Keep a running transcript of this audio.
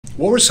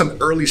What were some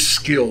early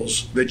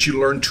skills that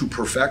you learned to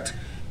perfect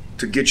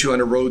to get you on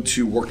the road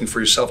to working for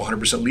yourself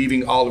 100%,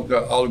 leaving Olive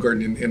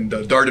Garden and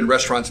Darden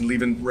restaurants and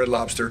leaving Red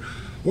Lobster?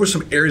 What were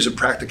some areas of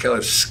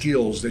practicality,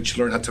 skills that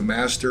you learned how to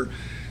master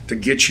to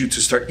get you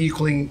to start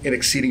equaling and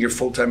exceeding your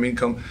full-time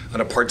income on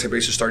a part-time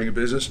basis starting a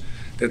business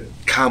that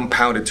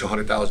compounded to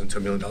 $100,000 to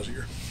 $1 million a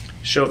year?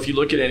 So if you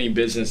look at any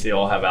business, they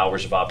all have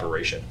hours of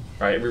operation,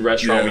 right? Every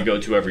restaurant we go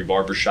to, every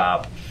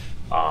barbershop,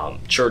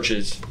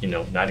 churches,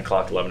 9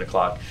 o'clock, 11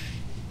 o'clock,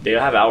 they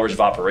have hours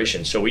of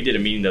operation. So we did a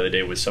meeting the other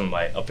day with some of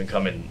my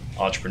up-and-coming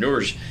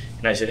entrepreneurs,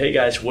 and I said, hey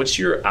guys, what's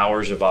your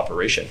hours of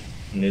operation?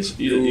 And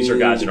these are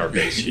guys in our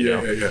base, you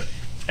know?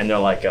 And they're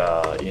like,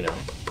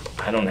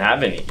 I don't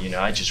have any,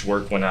 I just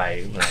work when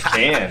I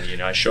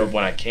can, I show up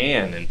when I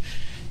can. And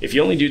if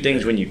you only do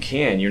things when you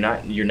can, you're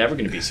never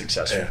going to be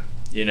successful,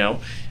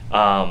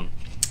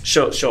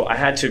 So I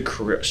had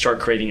to start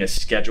creating a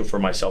schedule for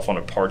myself on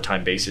a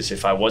part-time basis.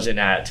 If I wasn't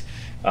at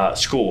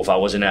school, if I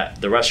wasn't at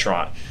the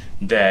restaurant,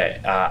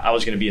 that I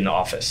was going to be in the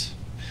office.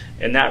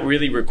 And that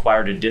really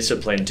required a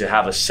discipline to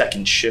have a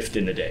second shift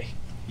in the day.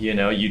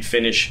 You'd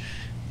finish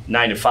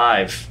 9 to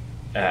 5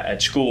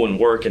 at school and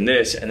work and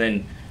this, and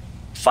then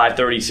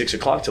 5:30, 6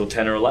 o'clock till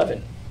 10 or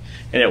 11.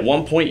 And at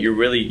one point,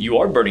 you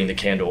are burning the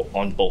candle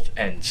on both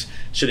ends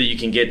so that you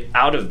can get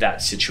out of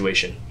that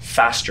situation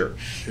faster.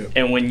 Yep.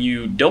 And when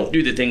you don't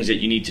do the things that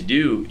you need to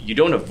do, you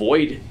don't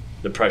avoid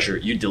the pressure,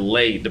 you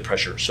delay the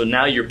pressure. So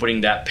now you're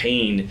putting that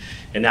pain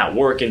and that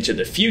work into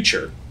the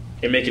future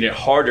and making it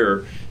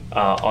harder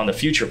on the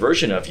future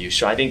version of you.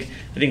 So I think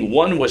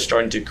one was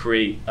starting to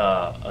create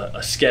a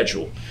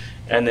schedule.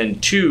 And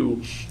then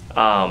two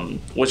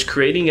was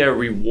creating a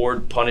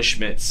reward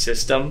punishment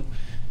system.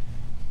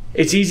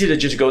 It's easy to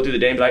just go through the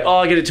day and be like, oh,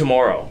 I'll get it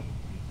tomorrow.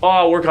 Oh,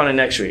 I'll work on it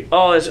next week.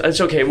 Oh,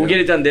 it's okay. We'll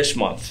get it done this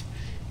month.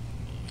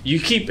 You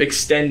keep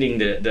extending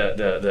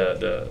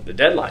the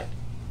deadline,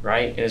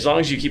 right? And as long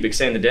as you keep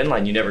extending the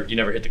deadline, you never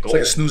hit the goal. It's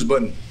like a snooze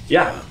button.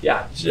 Yeah.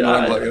 A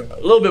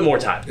little bit more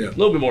time. Yeah. A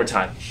little bit more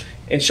time.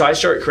 And so I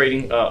started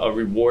creating a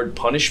reward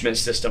punishment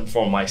system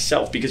for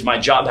myself because my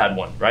job had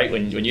one, right?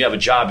 When you have a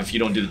job, if you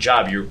don't do the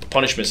job, your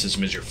punishment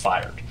system is you're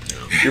fired.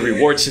 Your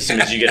reward system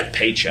is you get a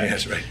paycheck,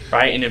 That's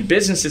right? And in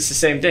business, it's the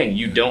same thing.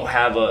 You don't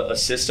have a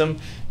system,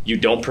 you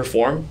don't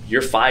perform,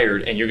 you're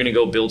fired, and you're going to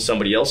go build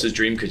somebody else's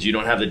dream because you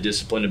don't have the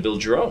discipline to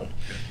build your own.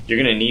 You're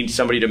going to need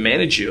somebody to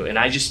manage you, and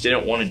I just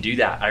didn't want to do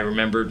that. I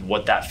remembered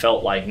what that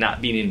felt like,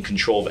 not being in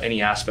control of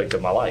any aspect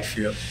of my life.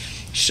 Yep.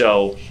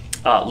 So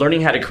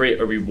learning how to create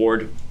a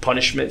reward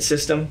punishment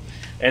system.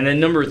 And then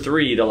number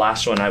 3, the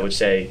last one I would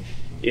say,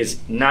 is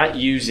not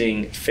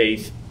using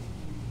faith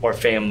or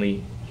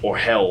family or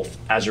health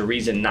as a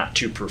reason not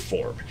to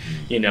perform.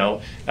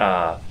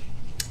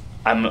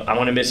 I'm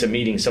going to miss a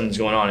meeting, something's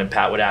going on, and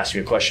Pat would ask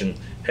me a question.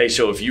 Hey,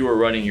 so if you were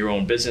running your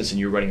own business and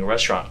you were running a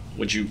restaurant,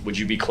 would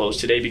you be closed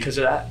today because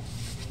of that?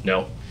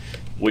 No.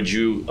 Would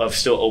you have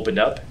still opened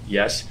up?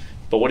 Yes.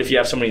 But what if you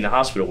have somebody in the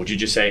hospital? Would you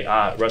just say,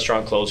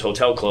 restaurant closed,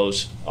 hotel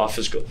closed,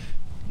 office closed?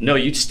 No,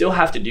 you'd still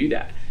have to do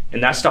that.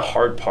 And that's the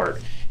hard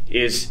part,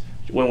 is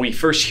when we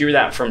first hear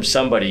that from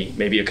somebody,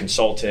 maybe a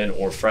consultant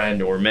or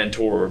friend or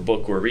mentor or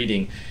book we're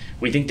reading,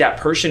 we think that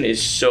person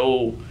is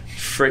so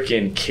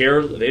freaking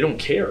they don't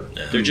care.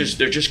 They're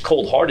just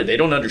cold-hearted. They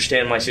don't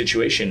understand my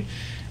situation,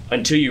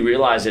 until you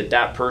realize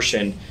that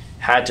person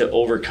had to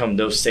overcome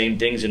those same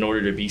things in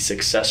order to be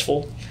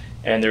successful,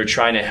 and they're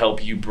trying to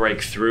help you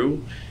break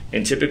through.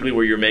 And typically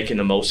where you're making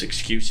the most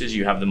excuses,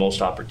 you have the most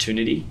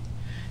opportunity.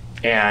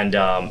 And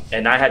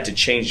I had to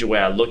change the way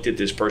I looked at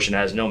this person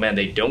as, no, man,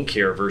 they don't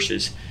care,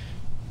 versus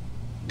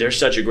they're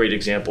such a great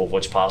example of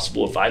what's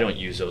possible if I don't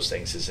use those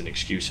things as an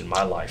excuse in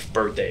my life.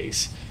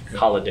 Birthdays,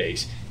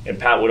 holidays. And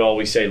Pat would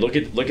always say, look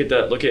at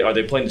are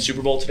they playing the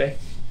Super Bowl today?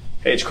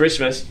 Hey, it's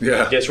Christmas.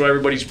 Yeah. Guess what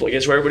everybody's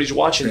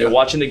watching? Yeah. They're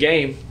watching the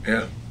game.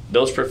 Yeah.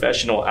 Those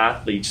professional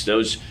athletes,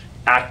 those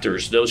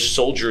actors, those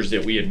soldiers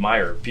that we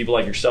admire, people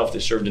like yourself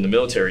that served in the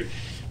military,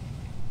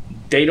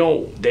 they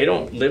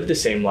don't live the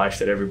same life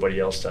that everybody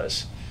else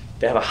does.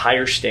 They have a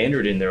higher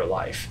standard in their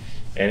life,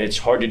 and it's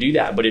hard to do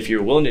that. But if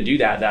you're willing to do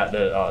that,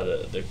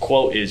 the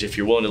quote is, if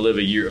you're willing to live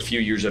a few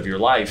years of your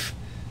life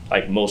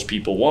like most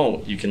people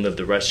won't, you can live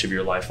the rest of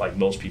your life like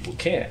most people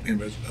can.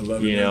 I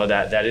love it.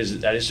 That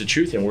is the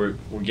truth, and we're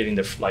getting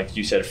like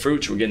you said,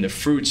 fruits. We're getting the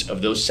fruits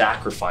of those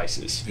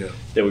sacrifices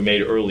that we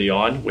made early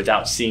on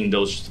without seeing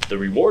the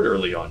reward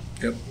early on.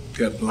 Yep.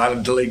 A lot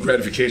of delayed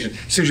gratification.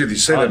 It's interesting that you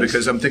say that,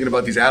 because I'm thinking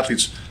about these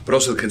athletes, but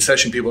also the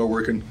concession people are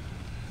working,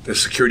 the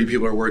security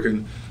people are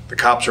working, the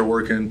cops are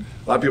working,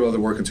 a lot of people are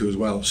working too as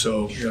well.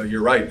 So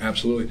you're right,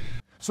 absolutely.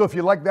 So if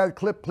you like that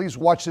clip, please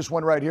watch this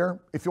one right here.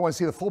 If you want to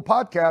see the full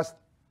podcast,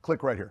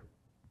 click right here.